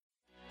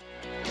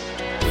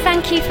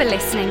Thank you for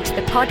listening to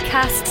the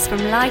podcasts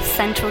from Life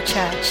Central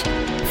Church.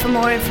 For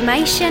more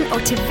information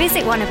or to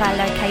visit one of our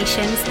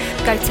locations,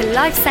 go to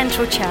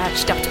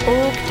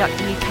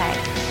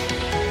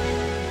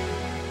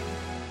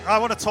lifecentralchurch.org.uk. I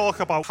want to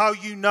talk about how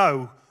you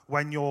know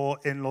when you're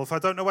in love. I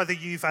don't know whether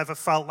you've ever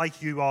felt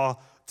like you are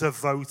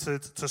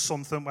devoted to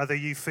something, whether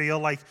you feel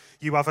like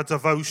you have a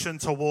devotion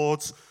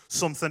towards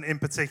something in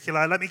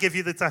particular. Let me give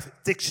you the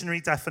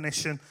dictionary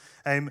definition.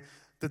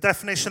 The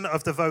definition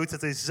of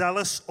devoted is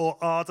zealous or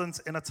ardent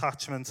in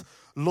attachment,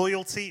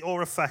 loyalty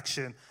or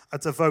affection, a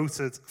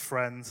devoted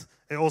friend.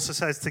 It also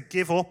says to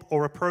give up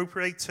or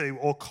appropriate to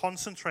or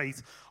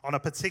concentrate on a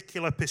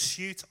particular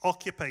pursuit,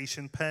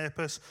 occupation,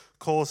 purpose,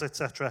 cause,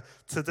 etc.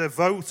 To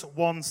devote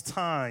one's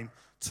time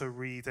to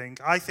reading.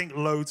 I think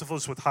loads of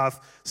us would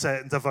have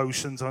certain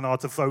devotions and are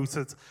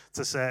devoted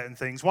to certain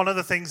things. One of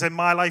the things in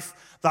my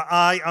life that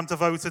I am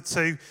devoted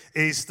to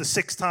is the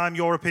 6-time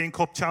European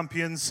Cup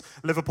champions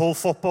Liverpool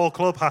Football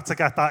Club. Had to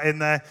get that in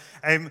there.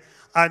 And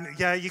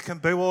yeah, you can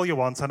boo all you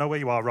want. I know where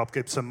you are, Rob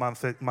Gibson, Man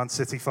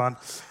City fan.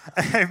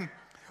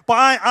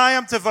 But I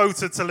am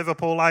devoted to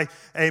Liverpool. I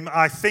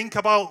think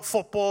about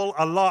football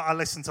a lot. I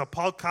listen to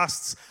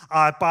podcasts.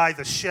 I buy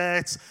the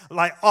shirts.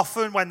 Like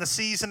often when the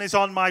season is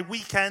on, my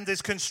weekend is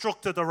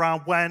constructed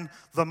around when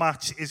the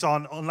match is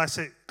on, unless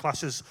it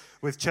clashes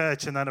with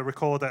church, and then I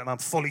record it and I'm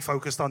fully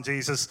focused on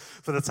Jesus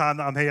for the time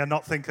that I'm here,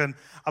 not thinking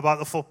about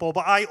the football.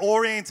 But I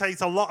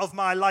orientate a lot of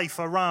my life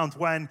around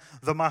when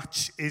the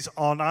match is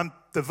on. I'm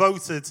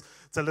devoted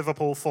to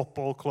Liverpool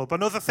Football Club.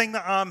 Another thing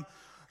that I'm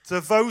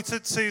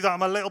devoted to, that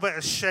I'm a little bit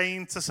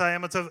ashamed to say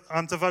I'm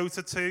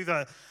devoted to,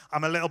 that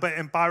I'm a little bit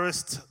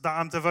embarrassed that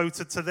I'm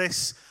devoted to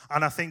this,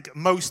 and I think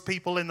most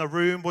people in the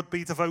room would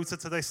be devoted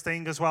to this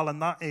thing as well,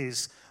 and that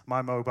is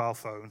my mobile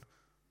phone.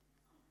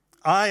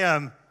 I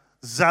am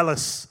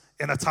zealous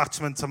in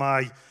attachment to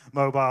my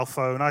mobile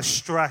phone. I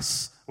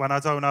stress when I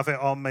don't have it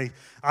on me.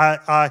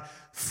 I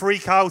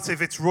freak out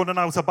if it's running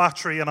out of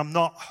battery and I'm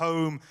not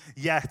home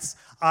yet.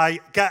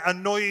 I get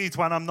annoyed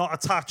when I'm not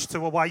attached to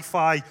a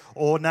Wi-Fi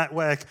or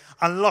network.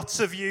 And lots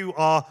of you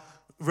are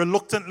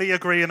reluctantly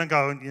agreeing and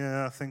going,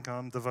 yeah, I think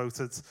I'm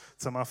devoted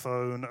to my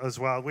phone as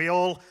well. We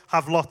all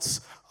have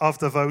lots of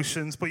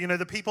devotions. But, you know,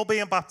 the people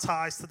being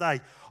baptized today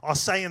are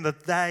saying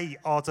that they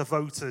are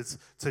devoted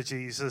to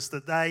Jesus,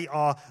 that they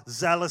are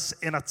zealous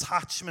in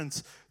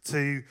attachment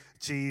to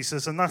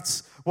Jesus. And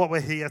that's what we're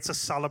here to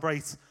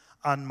celebrate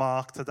and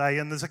mark today.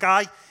 And there's a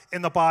guy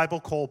in the Bible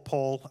called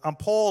Paul. And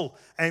Paul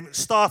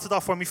started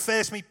off, when we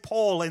first meet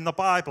Paul in the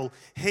Bible,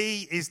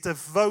 he is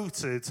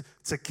devoted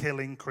to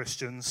killing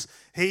Christians.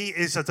 He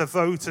is a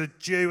devoted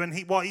Jew, and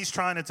what he's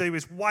trying to do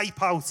is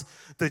wipe out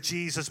the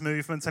Jesus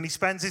movement. And he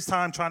spends his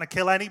time trying to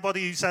kill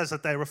anybody who says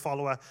that they're a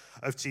follower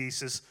of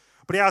Jesus.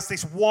 But he has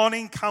this one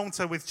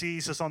encounter with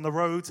Jesus on the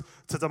road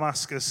to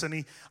Damascus, and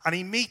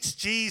he meets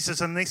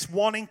Jesus, and this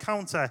one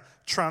encounter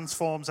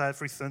transforms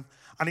everything.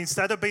 And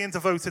instead of being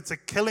devoted to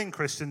killing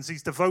Christians,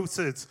 he's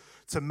devoted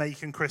to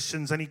making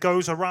Christians. And he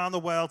goes around the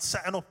world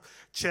setting up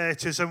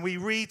churches. And we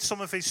read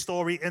some of his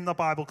story in the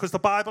Bible, because the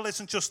Bible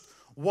isn't just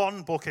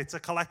one book. It's a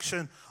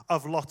collection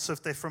of lots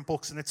of different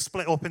books. And it's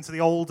split up into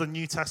the Old and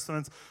New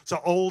Testament. So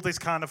Old is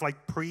kind of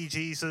like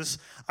pre-Jesus.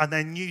 And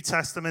then New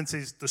Testament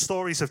is the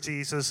stories of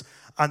Jesus.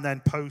 And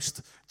then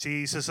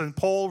post-Jesus. And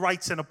Paul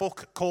writes in a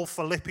book called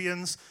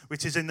Philippians,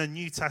 which is in the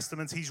New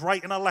Testament. He's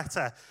writing a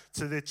letter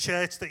to the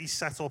church that he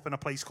set up in a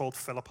place called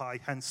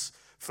Philippi, hence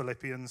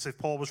Philippians. If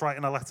Paul was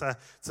writing a letter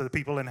to the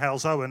people in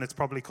Halesowen, it's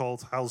probably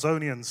called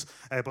Halesonians,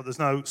 but there's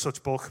no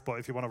such book. But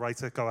if you want to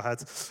write it, go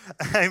ahead.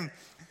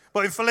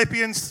 But in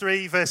Philippians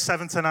 3, verse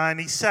 7 to 9,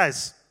 he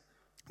says,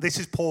 this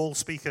is Paul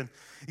speaking.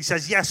 He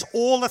says, yes,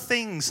 all the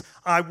things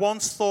I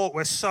once thought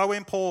were so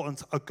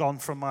important are gone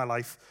from my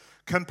life.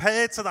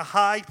 Compared to the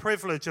high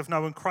privilege of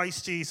knowing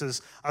Christ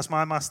Jesus as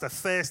my master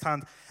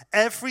firsthand,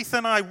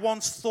 everything I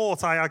once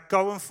thought I had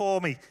going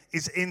for me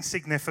is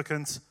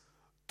insignificant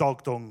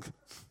dog dung.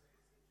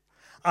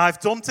 I've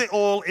dumped it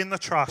all in the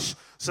trash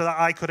so that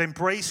I could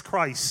embrace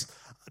Christ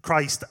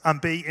and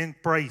be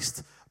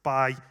embraced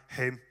by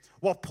him.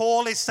 What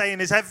Paul is saying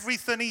is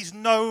everything he's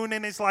known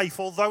in his life,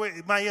 although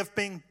it may have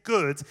been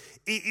good,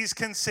 it is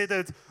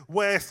considered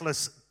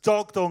worthless,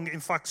 dog dung. In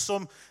fact,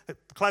 some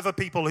clever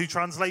people who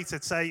translate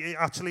it say it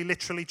actually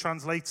literally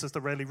translates as the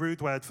really rude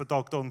word for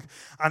dog dung.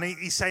 And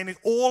he's saying that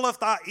all of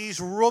that is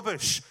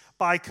rubbish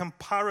by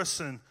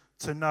comparison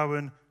to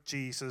knowing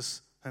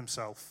Jesus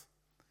himself.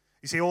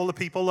 You see, all the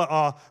people that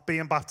are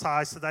being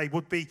baptized today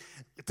would be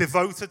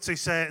devoted to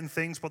certain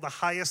things, but the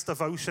highest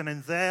devotion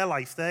in their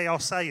life, they are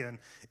saying,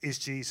 is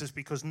Jesus,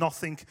 because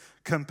nothing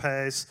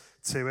compares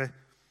to it.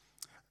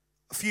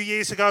 A few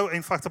years ago,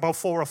 in fact, about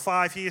 4 or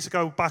 5 years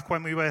ago, back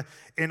when we were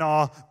in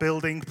our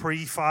building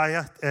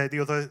pre-fire, the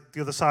other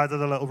side of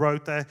the little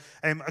road there,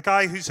 a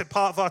guy who's a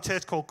part of our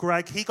church called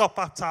Greg, he got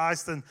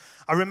baptized, and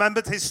I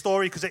remembered his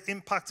story because it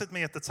impacted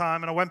me at the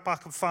time, and I went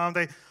back and found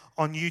it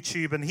on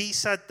YouTube, and he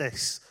said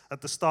this at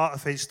the start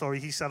of his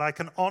story. He said, I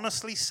can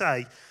honestly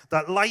say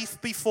that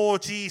life before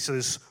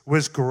Jesus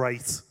was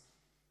great.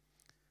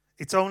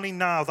 It's only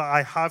now that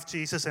I have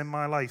Jesus in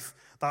my life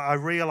that I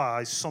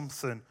realize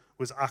something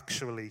was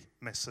actually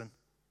missing.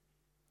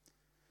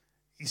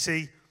 You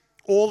see,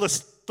 all the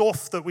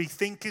stuff that we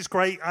think is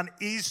great and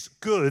is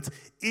good,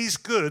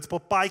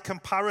 but by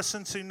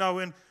comparison to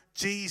knowing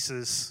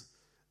Jesus,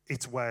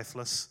 it's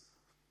worthless.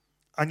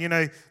 And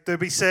there'll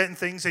be certain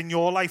things in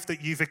your life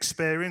that you've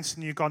experienced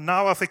and you've gone,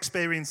 now I've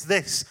experienced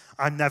this,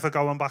 I'm never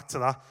going back to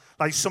that.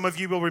 Like some of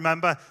you will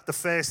remember the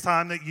first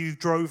time that you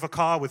drove a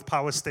car with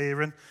power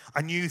steering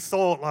and you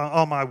thought,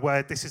 oh my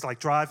word, this is like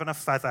driving a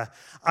feather.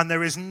 And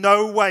there is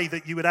no way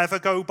that you would ever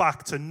go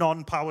back to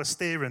non-power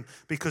steering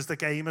because the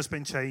game has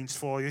been changed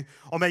for you.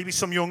 Or maybe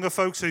some younger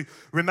folks who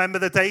remember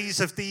the days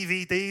of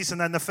DVDs and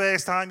then the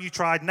first time you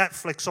tried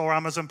Netflix or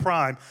Amazon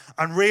Prime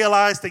and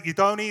realized that you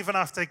don't even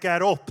have to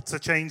get up to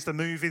change the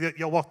movie that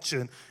you're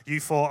watching. You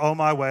thought, oh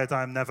my word,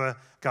 I'm never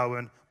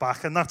going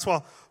back. And that's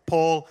what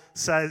Paul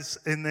says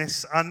in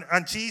this. And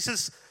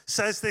Jesus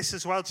says this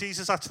as well.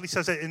 Jesus actually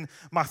says it in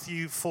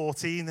Matthew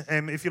 14.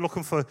 If you're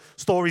looking for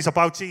stories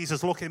about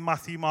Jesus, look in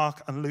Matthew,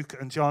 Mark, and Luke,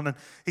 and John. And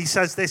he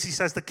says this. He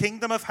says, the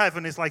kingdom of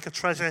heaven is like a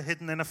treasure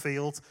hidden in a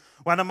field.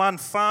 When a man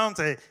found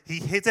it, he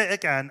hid it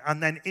again.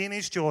 And then in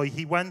his joy,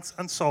 he went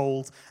and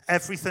sold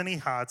everything he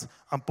had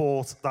and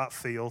bought that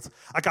field.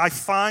 A guy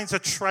finds a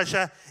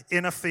treasure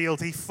in a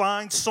field. He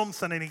finds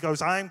something and he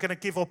goes, I'm going to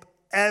give up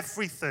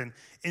everything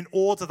in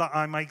order that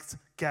I might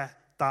get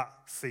that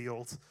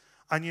field.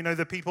 And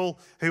the people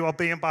who are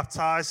being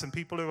baptized and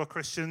people who are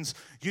Christians,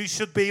 you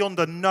should be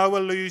under no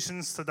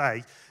illusions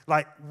today.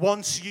 Like,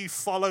 once you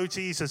follow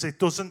Jesus, it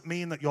doesn't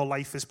mean that your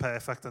life is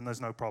perfect and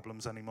there's no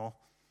problems anymore.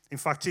 In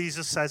fact,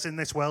 Jesus says in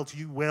this world,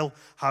 you will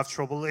have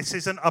trouble. This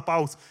isn't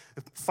about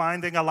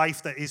finding a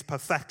life that is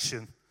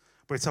perfection,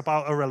 but it's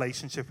about a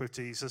relationship with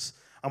Jesus.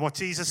 And what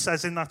Jesus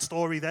says in that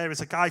story there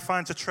is a guy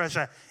finds a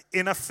treasure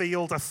in a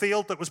field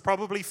that was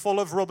probably full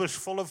of rubbish,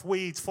 full of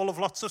weeds, full of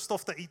lots of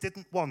stuff that he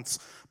didn't want.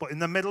 But in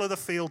the middle of the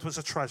field was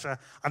a treasure,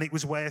 and it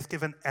was worth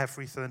giving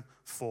everything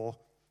for.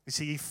 You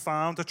see, he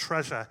found a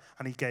treasure,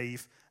 and he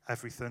gave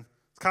everything.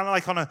 It's kind of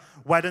like on a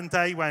wedding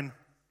day when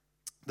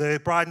the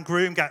bride and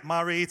groom get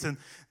married, and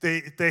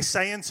they're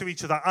saying to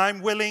each other,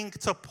 I'm willing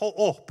to put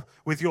up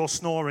with your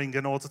snoring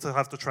in order to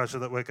have the treasure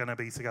that we're going to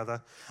be together.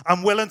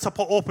 I'm willing to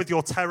put up with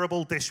your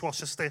terrible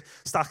dishwasher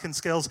stacking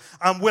skills.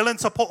 I'm willing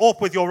to put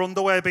up with your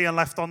underwear being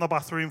left on the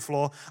bathroom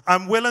floor.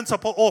 I'm willing to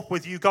put up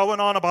with you going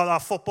on about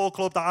that football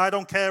club that I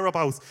don't care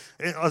about,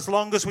 as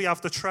long as we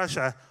have the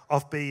treasure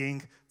of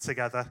being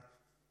together.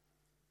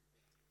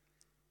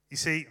 You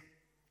see,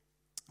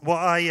 what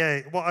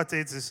I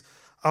did is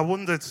I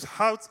wondered,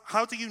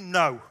 how do you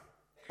know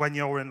when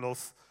you're in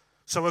love?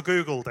 So I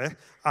Googled it,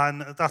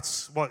 and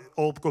that's what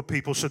all good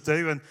people should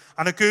do. And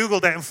I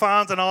Googled it and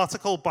found an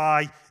article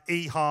by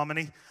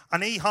eHarmony.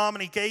 And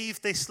eHarmony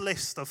gave this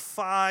list of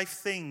 5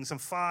 things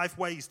and 5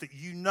 ways that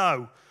you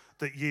know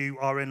that you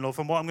are in love.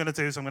 And what I'm going to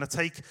do is I'm going to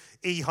take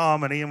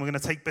eHarmony and we're going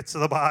to take bits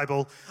of the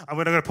Bible and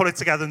we're going to put it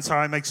together and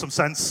try and make some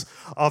sense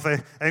of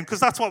it. Because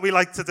that's what we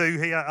like to do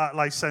here at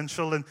Life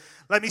Central. And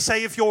let me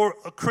say, if you're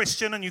a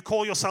Christian and you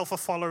call yourself a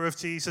follower of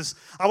Jesus,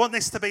 I want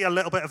this to be a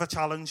little bit of a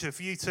challenge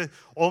of you to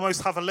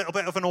almost have a little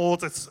bit of an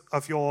audit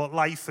of your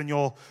life and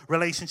your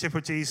relationship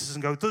with Jesus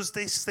and go, do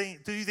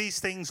these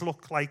things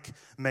look like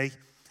me?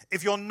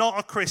 If you're not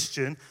a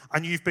Christian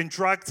and you've been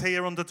dragged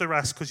here under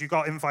duress because you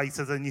got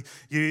invited and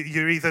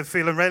you're either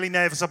feeling really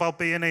nervous about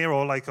being here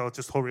or like, oh,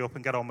 just hurry up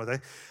and get on with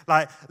it.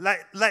 Like,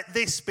 let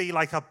this be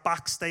like a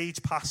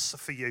backstage pass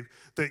for you,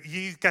 that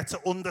you get to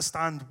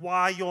understand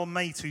why your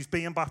mate who's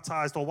being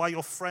baptized or why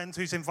your friend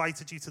who's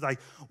invited you today,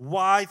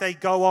 why they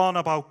go on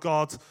about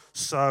God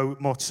so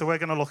much. So we're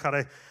going to look at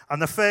it. And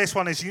the first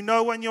one is, you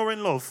know when you're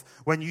in love,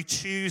 when you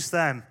choose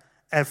them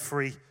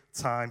every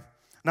time.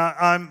 Now,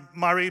 I'm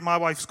married. My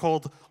wife's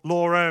called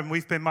Laura, and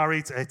we've been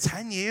married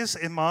 10 years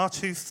in March.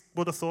 Who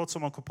would have thought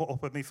someone could put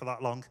up with me for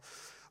that long?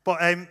 But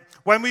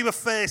when we were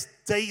first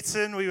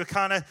dating, we were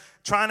kind of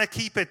trying to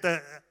keep it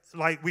that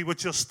like we were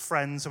just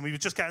friends, and we were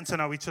just getting to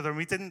know each other, and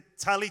we didn't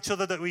tell each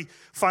other that we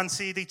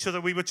fancied each other.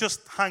 We were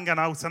just hanging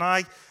out, and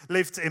I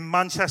lived in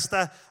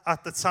Manchester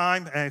at the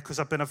time because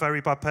I'd been a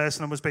very bad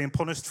person and was being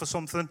punished for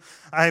something.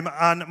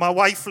 And my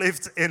wife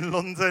lived in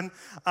London,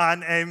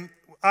 and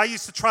I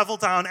used to travel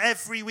down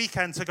every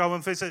weekend to go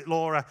and visit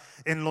Laura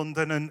in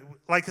London. And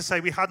like I say,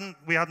 we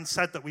hadn't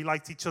said that we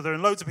liked each other.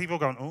 And loads of people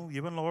going, oh,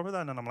 you and Laura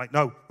then? And I'm like,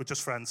 no, we're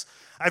just friends.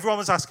 Everyone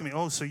was asking me,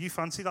 oh, so you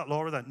fancy that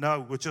Laura then?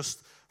 No, we're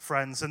just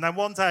friends. And then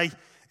one day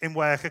in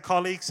work, a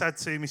colleague said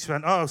to me, she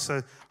went, oh,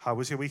 so how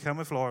was your weekend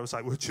with Laura? I was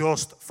like, we're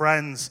just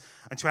friends.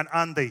 And she went,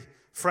 Andy,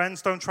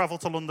 friends don't travel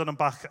to London and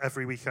back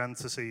every weekend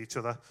to see each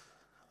other.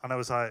 And I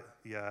was like,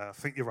 yeah, I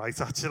think you're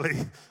right,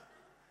 actually.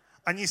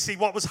 And you see,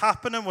 what was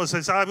happening was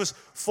as I was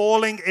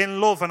falling in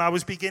love and I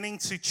was beginning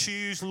to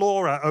choose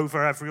Laura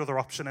over every other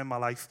option in my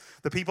life,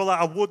 the people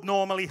that I would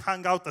normally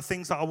hang out, the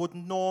things that I would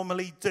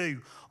normally do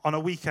on a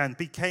weekend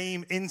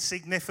became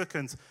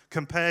insignificant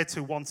compared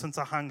to wanting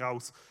to hang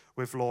out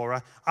with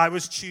Laura. I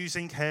was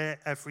choosing her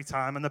every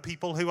time. And the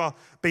people who are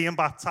being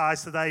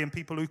baptized today and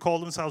people who call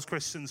themselves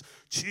Christians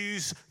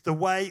choose the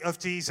way of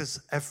Jesus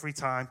every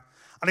time.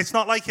 And it's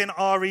not like in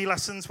RE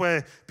lessons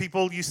where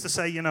people used to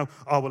say, you know,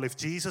 oh, well, if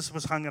Jesus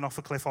was hanging off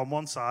a cliff on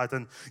one side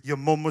and your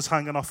mum was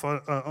hanging off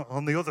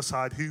on the other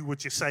side, who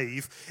would you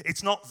save?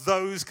 It's not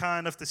those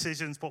kind of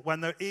decisions, but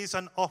when there is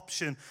an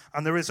option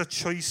and there is a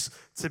choice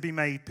to be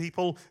made,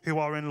 people who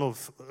are in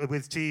love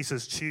with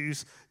Jesus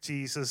choose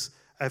Jesus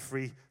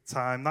every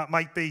time. That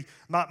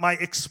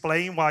might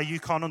explain why you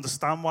can't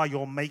understand why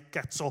your mate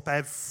gets up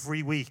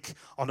every week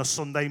on a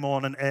Sunday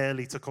morning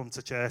early to come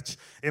to church.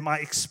 It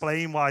might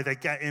explain why they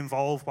get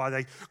involved, why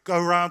they go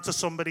around to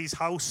somebody's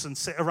house and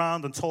sit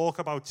around and talk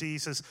about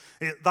Jesus.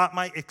 That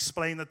might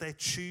explain that they're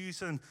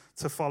choosing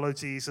to follow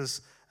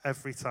Jesus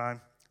every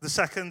time. The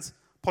second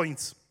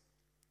point,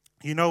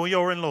 you know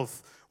you're in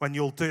love when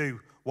you'll do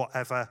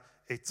whatever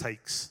it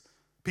takes.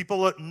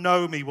 People that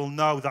know me will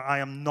know that I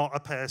am not a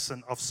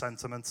person of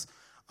sentiment.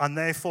 And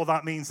therefore,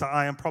 that means that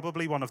I am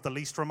probably one of the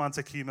least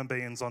romantic human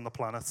beings on the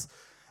planet.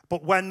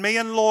 But when me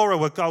and Laura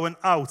were going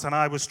out and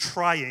I was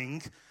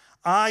trying,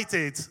 I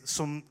did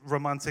some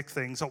romantic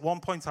things. At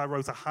one point, I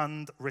wrote a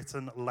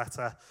handwritten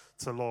letter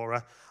to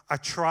Laura. I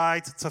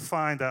tried to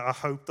find it. I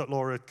hoped that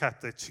Laura had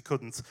kept it. She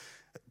couldn't.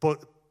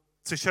 But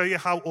to show you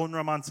how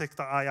unromantic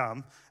that I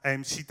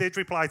am, she did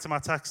reply to my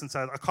text and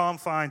said, I can't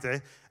find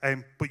it,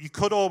 but you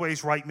could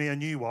always write me a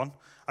new one.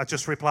 I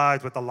just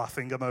replied with the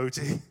laughing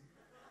emoji.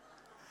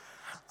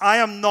 I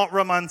am not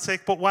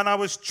romantic, but when I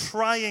was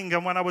trying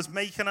and when I was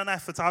making an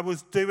effort, I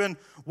was doing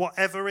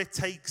whatever it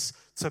takes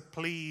to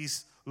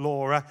please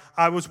Laura.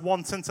 I was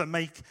wanting to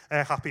make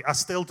her happy. I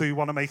still do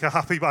want to make her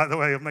happy, by the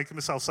way. I'm making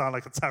myself sound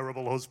like a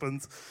terrible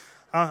husband.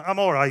 I'm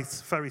all right,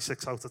 very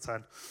 6 out of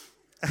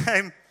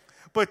 10.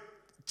 But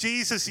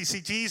Jesus, you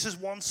see, Jesus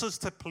wants us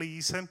to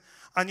please him.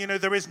 And, you know,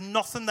 there is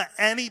nothing that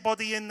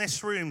anybody in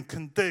this room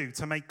can do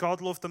to make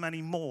God love them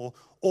any more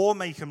or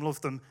make him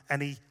love them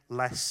any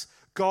less.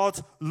 God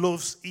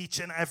loves each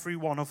and every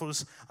one of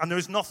us, and there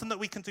is nothing that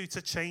we can do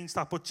to change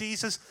that. But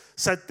Jesus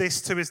said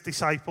this to his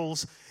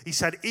disciples. He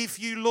said, if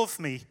you love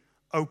me,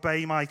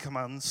 obey my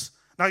commands.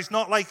 Now, he's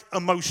not like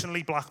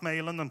emotionally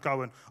blackmailing them,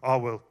 going, oh,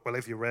 well,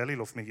 if you really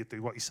love me, you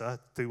do what you said,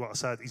 do what I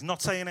said. He's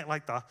not saying it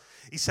like that.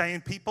 He's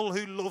saying, people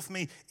who love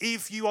me,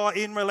 if you are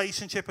in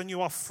relationship and you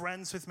are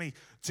friends with me,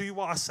 do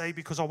what I say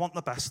because I want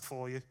the best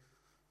for you.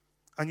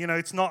 And, you know,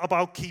 it's not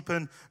about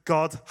keeping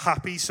God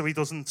happy so he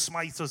doesn't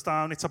smite us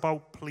down. It's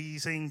about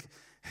pleasing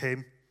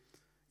him.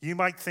 You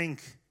might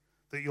think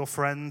that your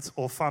friend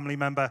or family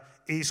member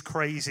is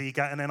crazy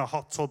getting in a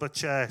hot tub at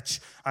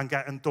church and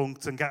getting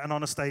dunked and getting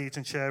on a stage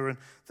and sharing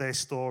their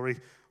story.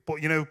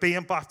 But, you know,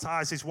 being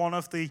baptized is one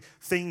of the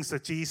things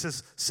that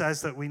Jesus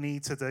says that we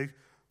need to do.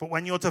 But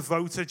when you're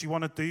devoted, you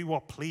want to do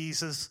what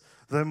pleases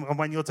them. And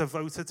when you're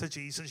devoted to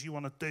Jesus, you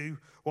want to do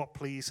what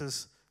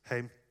pleases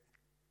him.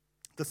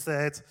 The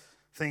third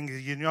thing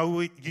is, you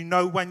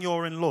know when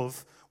you're in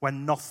love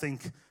when nothing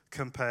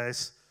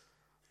compares.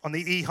 On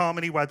the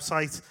eHarmony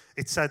website,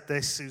 it said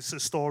this. It's a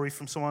story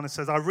from someone. It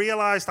says, I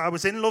realized I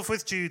was in love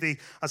with Judy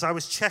as I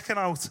was checking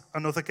out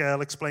another girl,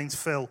 explains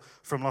Phil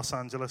from Los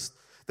Angeles.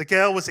 The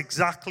girl was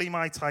exactly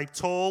my type,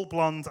 tall,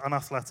 blonde, and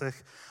athletic.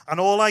 And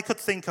all I could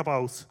think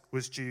about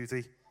was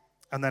Judy.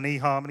 And then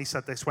eHarmony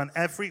said this, when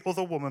every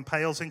other woman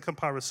pales in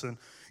comparison,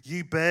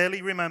 you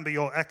barely remember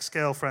your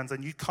ex-girlfriend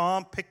and you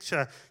can't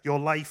picture your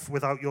life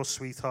without your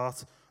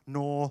sweetheart,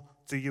 nor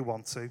do you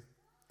want to.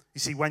 You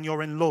see, when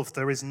you're in love,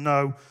 there is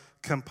no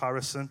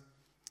comparison.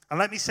 And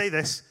let me say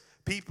this,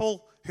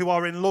 people who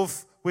are in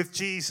love with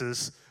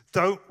Jesus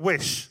don't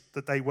wish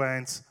that they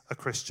weren't a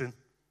Christian.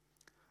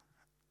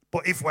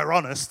 But if we're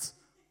honest,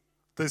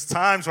 there's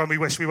times when we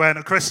wish we weren't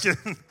a Christian.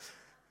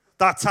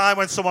 That time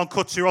when someone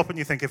cuts you up and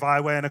you think, if I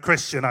weren't a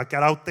Christian, I'd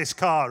get out this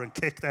car and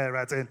kick their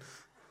head in.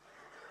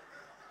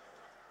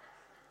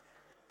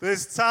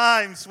 There's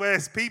times where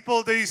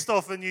people do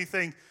stuff and you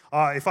think,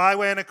 oh, if I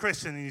weren't a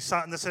Christian and you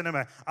sat in the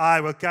cinema,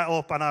 I would get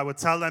up and I would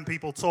tell them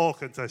people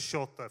talking to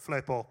shut the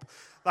flip up.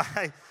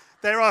 Like,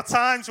 there are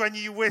times when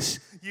you wish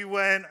you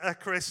weren't a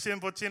Christian,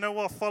 but you know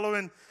what?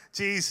 Following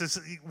Jesus,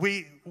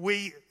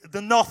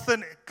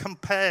 nothing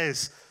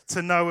compares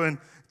to knowing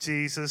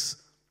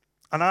Jesus.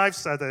 And I've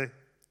said it,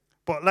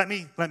 but let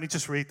me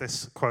just read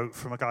this quote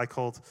from a guy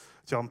called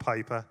John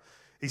Piper.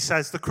 He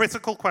says, the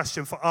critical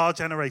question for our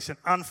generation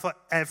and for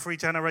every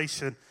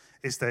generation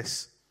is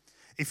this.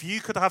 If you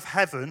could have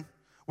heaven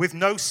with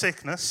no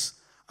sickness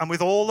and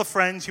with all the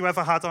friends you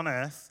ever had on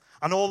earth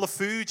and all the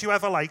food you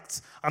ever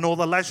liked and all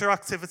the leisure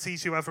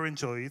activities you ever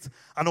enjoyed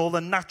and all the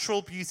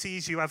natural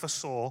beauties you ever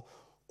saw,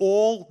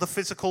 all the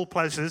physical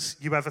pleasures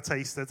you ever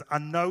tasted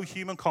and no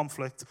human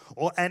conflict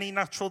or any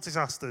natural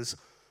disasters,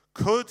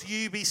 could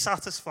you be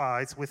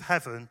satisfied with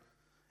heaven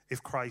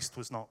if Christ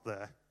was not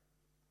there?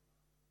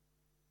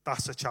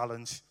 That's a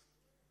challenge.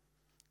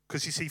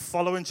 Because you see,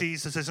 following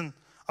Jesus isn't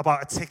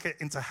about a ticket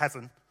into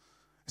heaven.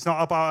 It's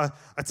not about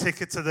a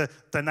ticket to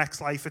the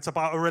next life. It's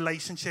about a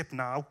relationship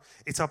now.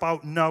 It's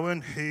about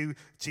knowing who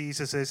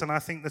Jesus is. And I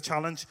think the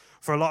challenge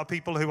for a lot of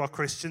people who are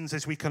Christians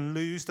is we can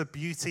lose the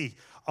beauty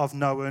of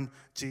knowing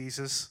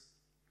Jesus.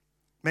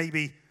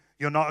 Maybe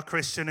you're not a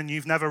Christian and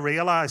you've never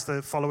realized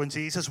that following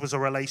Jesus was a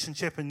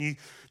relationship, and you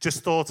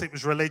just thought it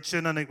was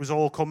religion and it was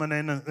all coming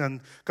in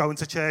and going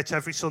to church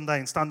every Sunday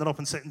and standing up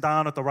and sitting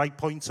down at the right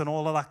points and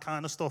all of that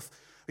kind of stuff.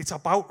 It's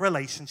about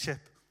relationship.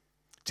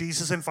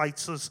 Jesus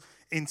invites us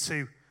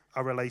into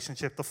a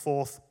relationship. The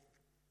fourth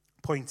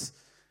point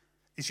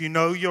is you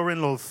know you're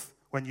in love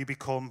when you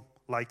become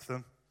like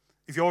them.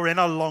 If you're in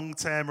a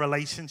long-term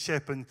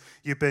relationship and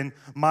you've been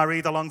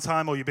married a long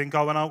time, or you've been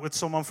going out with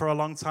someone for a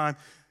long time,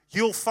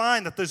 you'll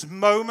find that there's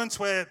moments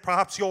where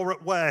perhaps you're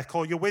at work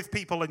or you're with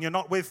people and you're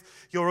not with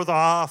your other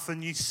half,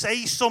 and you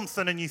say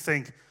something and you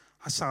think,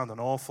 I sound an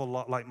awful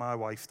lot like my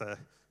wife there.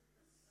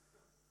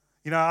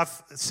 You know,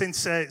 I've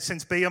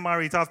since being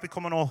married, I've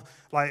become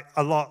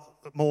a lot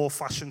more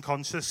fashion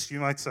conscious.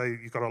 You might say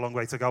you've got a long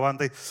way to go,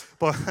 Andy,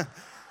 but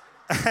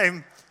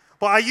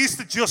I used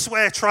to just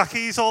wear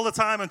trackies all the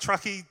time and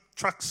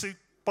tracksuit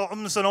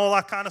bottoms and all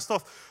that kind of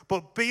stuff.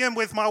 But being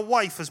with my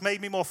wife has made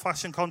me more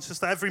fashion conscious.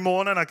 That every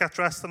morning I get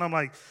dressed and I'm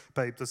like,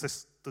 babe, does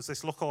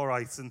this look all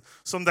right? And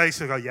some days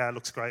she'll go, yeah, it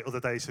looks great. Other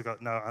days she'll go,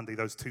 no, Andy,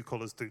 those two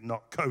colours do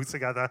not go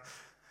together.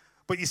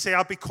 But you see,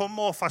 I've become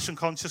more fashion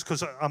conscious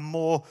because I'm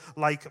more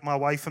like my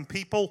wife. And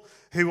people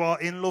who are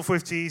in love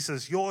with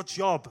Jesus, your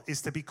job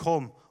is to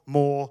become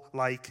more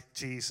like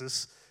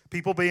Jesus.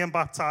 People being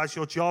baptized,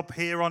 your job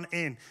here on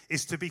in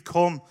is to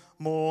become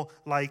more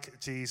like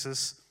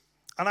Jesus.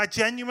 And I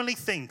genuinely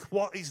think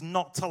what is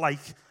not to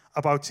like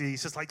about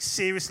Jesus, like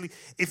seriously,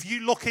 if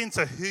you look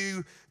into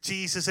who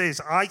Jesus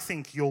is, I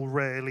think you'll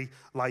really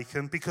like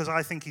him, because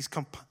I think he's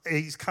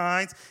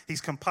kind,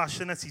 he's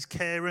compassionate, he's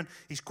caring,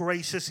 he's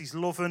gracious, he's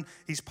loving,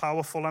 he's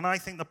powerful. And I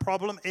think the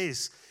problem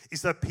is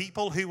that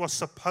people who are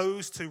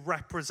supposed to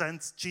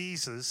represent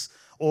Jesus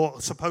or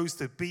supposed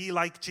to be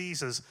like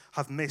Jesus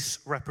have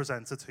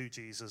misrepresented who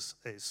Jesus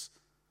is.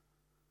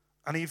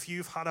 And if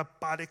you've had a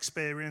bad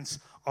experience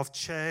of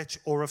church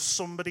or of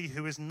somebody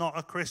who is not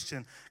a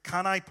Christian,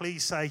 can I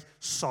please say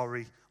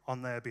sorry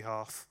on their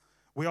behalf?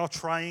 We are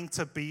trying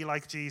to be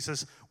like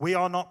Jesus. We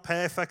are not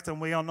perfect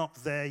and we are not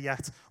there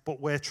yet,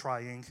 but we're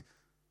trying.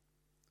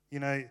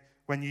 You know,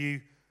 when you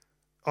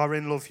are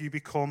in love, you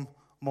become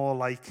more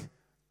like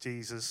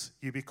Jesus.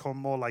 You become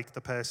more like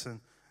the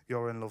person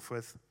you're in love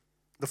with.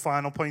 The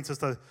final point as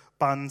the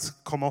bands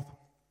come up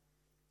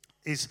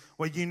is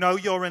when you know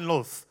you're in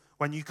love,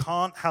 when you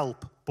can't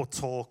help but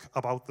talk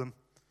about them.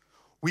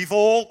 We've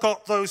all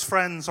got those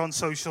friends on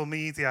social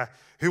media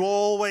who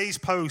always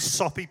post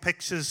soppy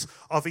pictures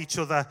of each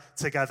other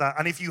together.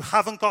 And if you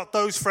haven't got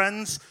those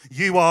friends,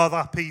 you are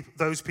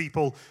those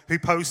people who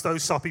post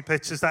those soppy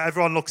pictures that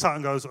everyone looks at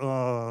and goes,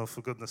 oh,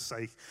 for goodness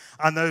sake.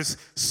 And those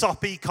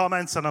soppy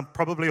comments, and I'm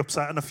probably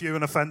upsetting a few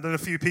and offending a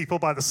few people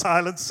by the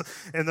silence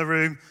in the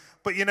room.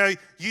 But you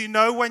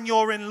know when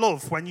you're in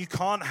love, when you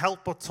can't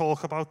help but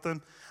talk about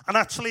them. And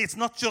actually, it's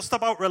not just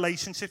about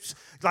relationships.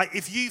 Like,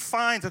 if you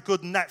find a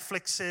good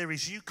Netflix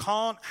series, you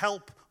can't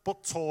help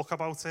but talk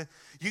about it.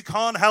 You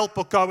can't help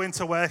but go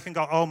into work and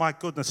go, oh my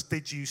goodness,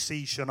 did you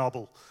see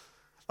Chernobyl?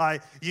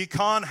 Like, you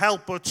can't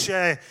help but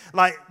share.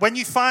 Like, when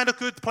you find a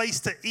good place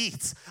to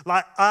eat,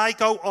 like, I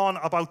go on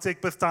about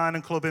Digbeth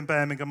Dining Club in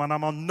Birmingham, and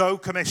I'm on no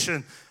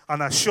commission,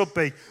 and I should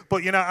be.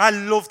 But, I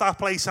love that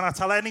place, and I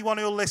tell anyone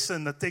who'll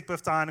listen that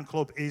Digbeth Dining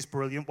Club is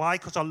brilliant. Why?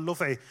 Because I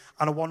love it,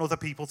 and I want other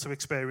people to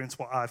experience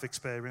what I've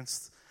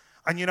experienced.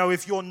 And,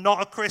 if you're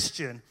not a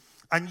Christian,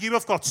 and you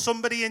have got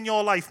somebody in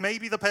your life,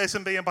 maybe the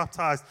person being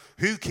baptized,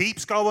 who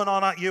keeps going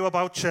on at you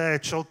about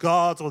church or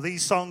God or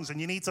these songs, and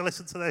you need to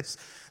listen to this.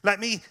 Let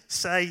me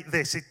say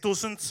this. It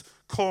doesn't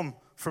come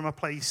from a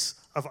place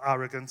of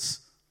arrogance.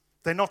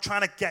 They're not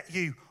trying to get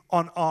you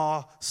on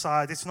our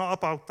side. It's not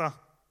about that.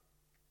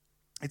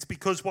 It's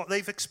because what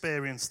they've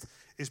experienced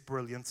is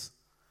brilliant.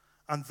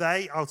 And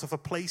they, out of a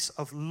place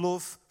of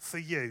love for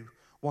you,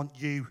 want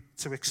you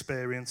to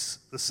experience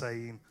the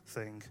same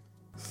thing.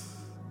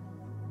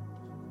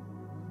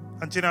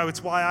 And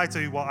it's why I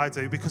do what I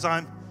do, because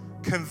I'm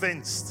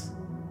convinced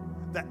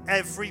that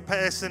every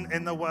person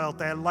in the world,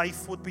 their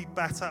life would be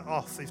better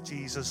off if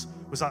Jesus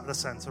was at the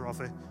center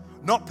of it.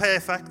 Not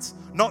perfect,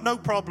 not no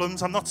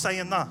problems, I'm not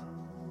saying that.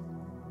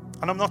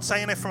 And I'm not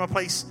saying it from a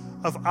place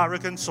of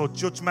arrogance or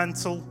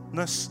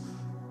judgmentalness.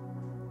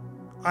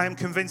 I am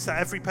convinced that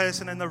every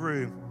person in the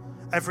room,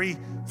 every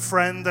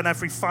friend and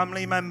every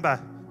family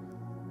member,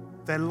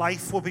 their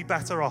life will be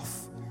better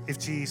off if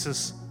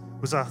Jesus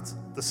was at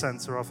the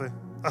center of it.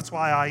 That's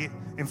why I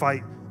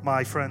invite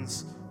my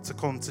friends to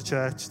come to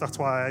church. That's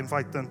why I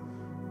invite them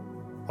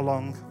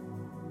along.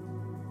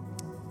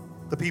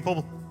 The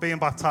people being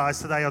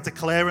baptized today are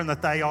declaring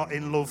that they are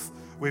in love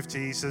with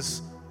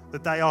Jesus,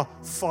 that they are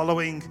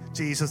following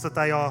Jesus, that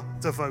they are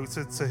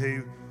devoted to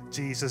who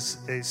Jesus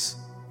is.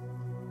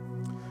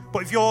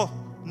 But if you're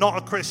not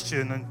a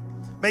Christian and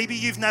Maybe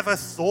you've never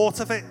thought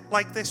of it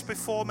like this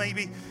before.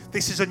 Maybe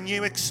this is a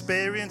new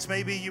experience.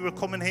 Maybe you were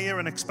coming here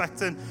and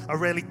expecting a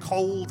really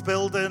cold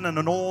building and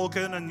an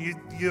organ, and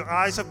your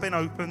eyes have been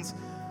opened.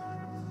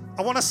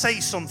 I want to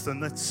say something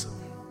that's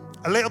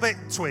a little bit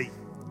twee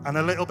and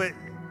a little bit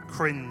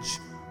cringe,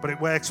 but it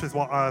works with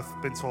what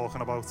I've been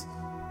talking about.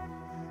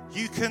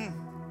 You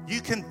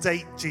can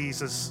date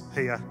Jesus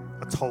here.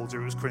 I told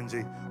you it was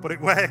cringy, but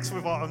it works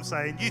with what I'm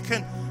saying. You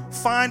can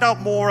find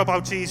out more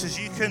about Jesus.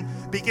 You can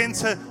begin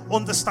to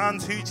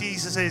understand who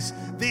Jesus is.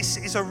 This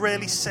is a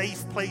really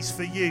safe place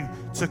for you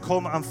to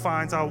come and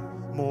find out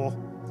more.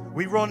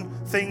 We run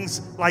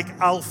things like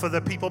Alpha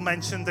that people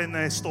mentioned in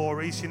their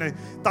stories.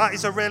 That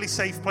is a really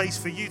safe place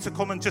for you to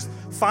come and just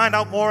find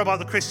out more about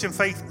the Christian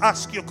faith.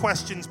 Ask your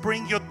questions,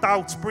 bring your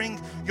doubts, bring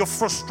your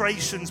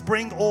frustrations,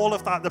 bring all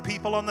of that. The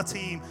people on the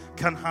team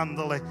can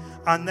handle it,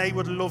 and they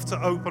would love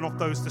to open up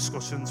those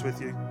discussions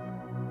with you.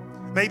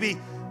 Maybe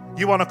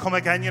you want to come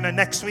again.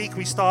 Next week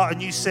we start a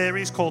new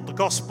series called The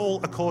Gospel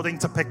According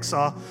to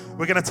Pixar.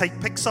 We're going to take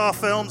Pixar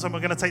films and we're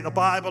going to take the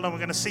Bible and we're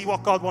going to see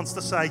what God wants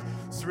to say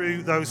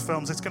through those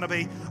films. It's going to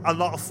be a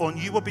lot of fun.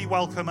 You will be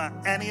welcome at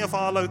any of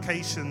our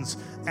locations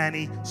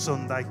any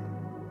Sunday.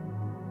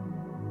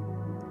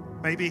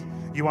 Maybe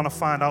you want to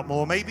find out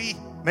more. Maybe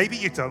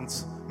you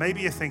don't.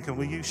 Maybe you're thinking,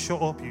 will you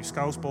shut up, you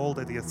scouse bald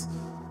idiot?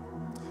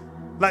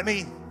 Let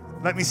me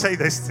say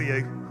this to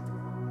you.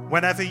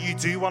 Whenever you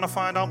do want to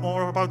find out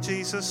more about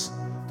Jesus,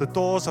 the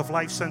doors of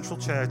Life Central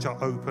Church are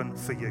open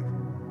for you.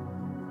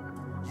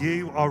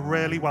 You are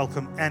really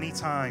welcome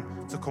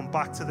anytime to come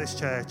back to this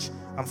church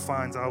and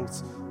find out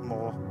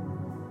more.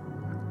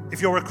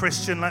 If you're a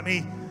Christian, let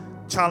me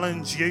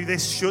challenge you.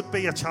 This should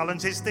be a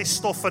challenge. Is this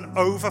stuff an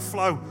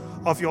overflow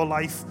of your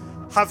life?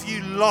 Have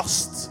you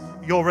lost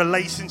your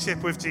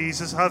relationship with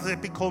Jesus? Has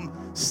it become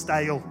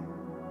stale?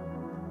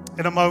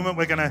 In a moment,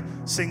 we're going to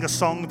sing a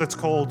song that's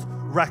called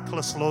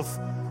Reckless Love.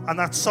 And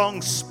that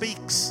song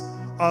speaks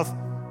of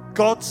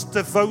God's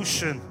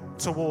devotion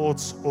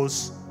towards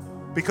us.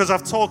 Because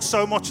I've talked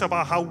so much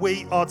about how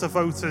we are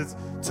devoted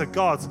to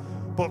God,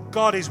 but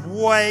God is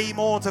way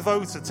more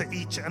devoted to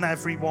each and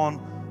every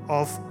one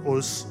of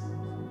us.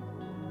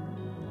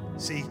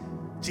 See,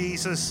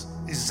 Jesus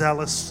is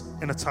zealous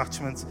in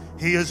attachment.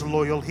 He is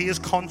loyal. He is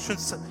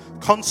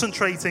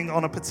concentrating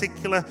on a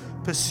particular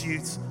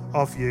pursuit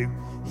of you.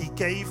 He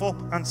gave up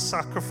and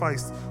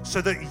sacrificed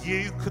so that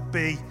you could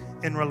be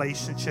in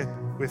relationship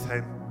with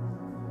him.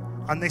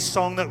 And this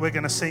song that we're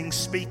going to sing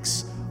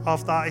speaks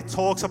of that. It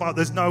talks about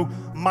there's no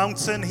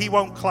mountain he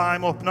won't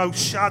climb up, no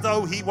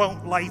shadow he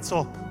won't light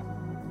up.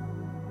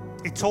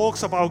 It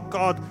talks about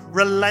God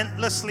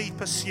relentlessly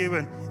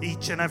pursuing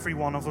each and every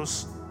one of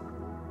us.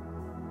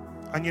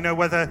 And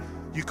whether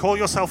you call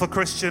yourself a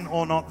Christian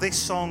or not, this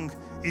song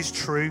is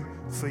true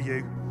for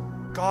you.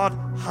 God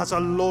has a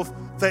love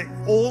that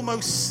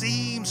almost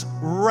seems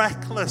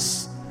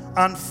reckless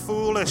and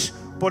foolish,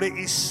 but it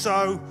is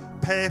so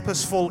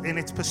purposeful in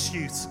its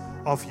pursuit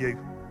of you.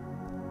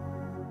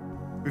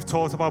 We've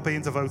talked about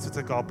being devoted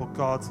to God, but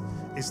God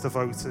is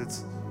devoted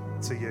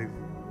to you.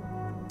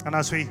 And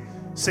as we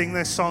sing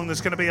this song,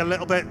 there's going to be a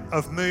little bit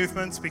of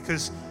movement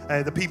because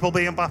the people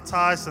being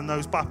baptized and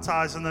those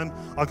baptizing them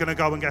are going to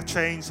go and get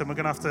changed, and we're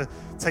going to have to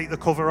take the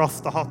cover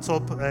off the hot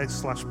tub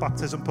 /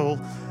 baptism pool.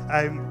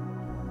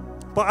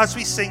 But as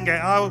we sing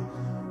it, I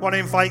want to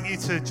invite you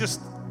to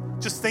just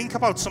think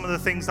about some of the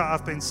things that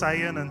I've been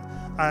saying,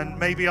 and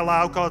maybe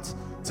allow God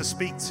to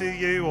speak to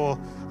you, or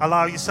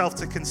allow yourself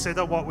to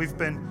consider what we've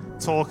been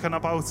talking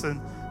about.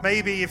 And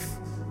maybe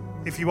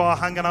if you are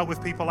hanging out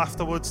with people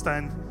afterwards,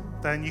 then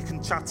you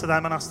can chat to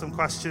them and ask them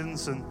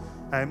questions.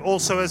 And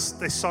also, as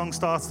this song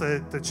starts,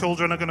 the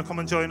children are going to come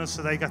and join us,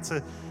 so they get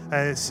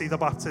to see the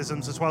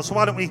baptisms as well. So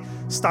why don't we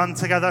stand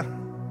together?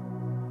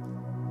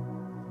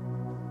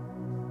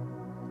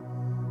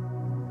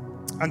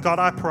 And God,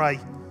 I pray,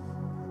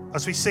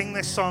 as we sing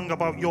this song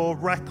about your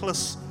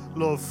reckless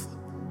love,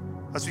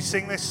 as we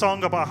sing this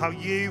song about how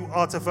you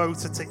are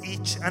devoted to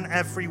each and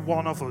every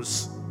one of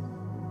us,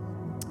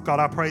 God,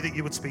 I pray that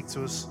you would speak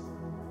to us.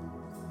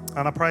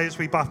 And I pray as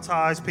we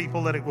baptize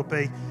people that it would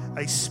be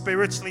a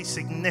spiritually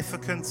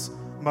significant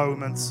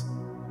moment,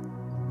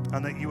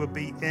 and that you would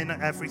be in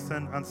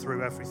everything and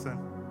through everything.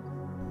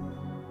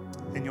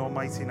 In your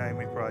mighty name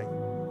we pray.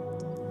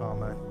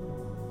 Amen.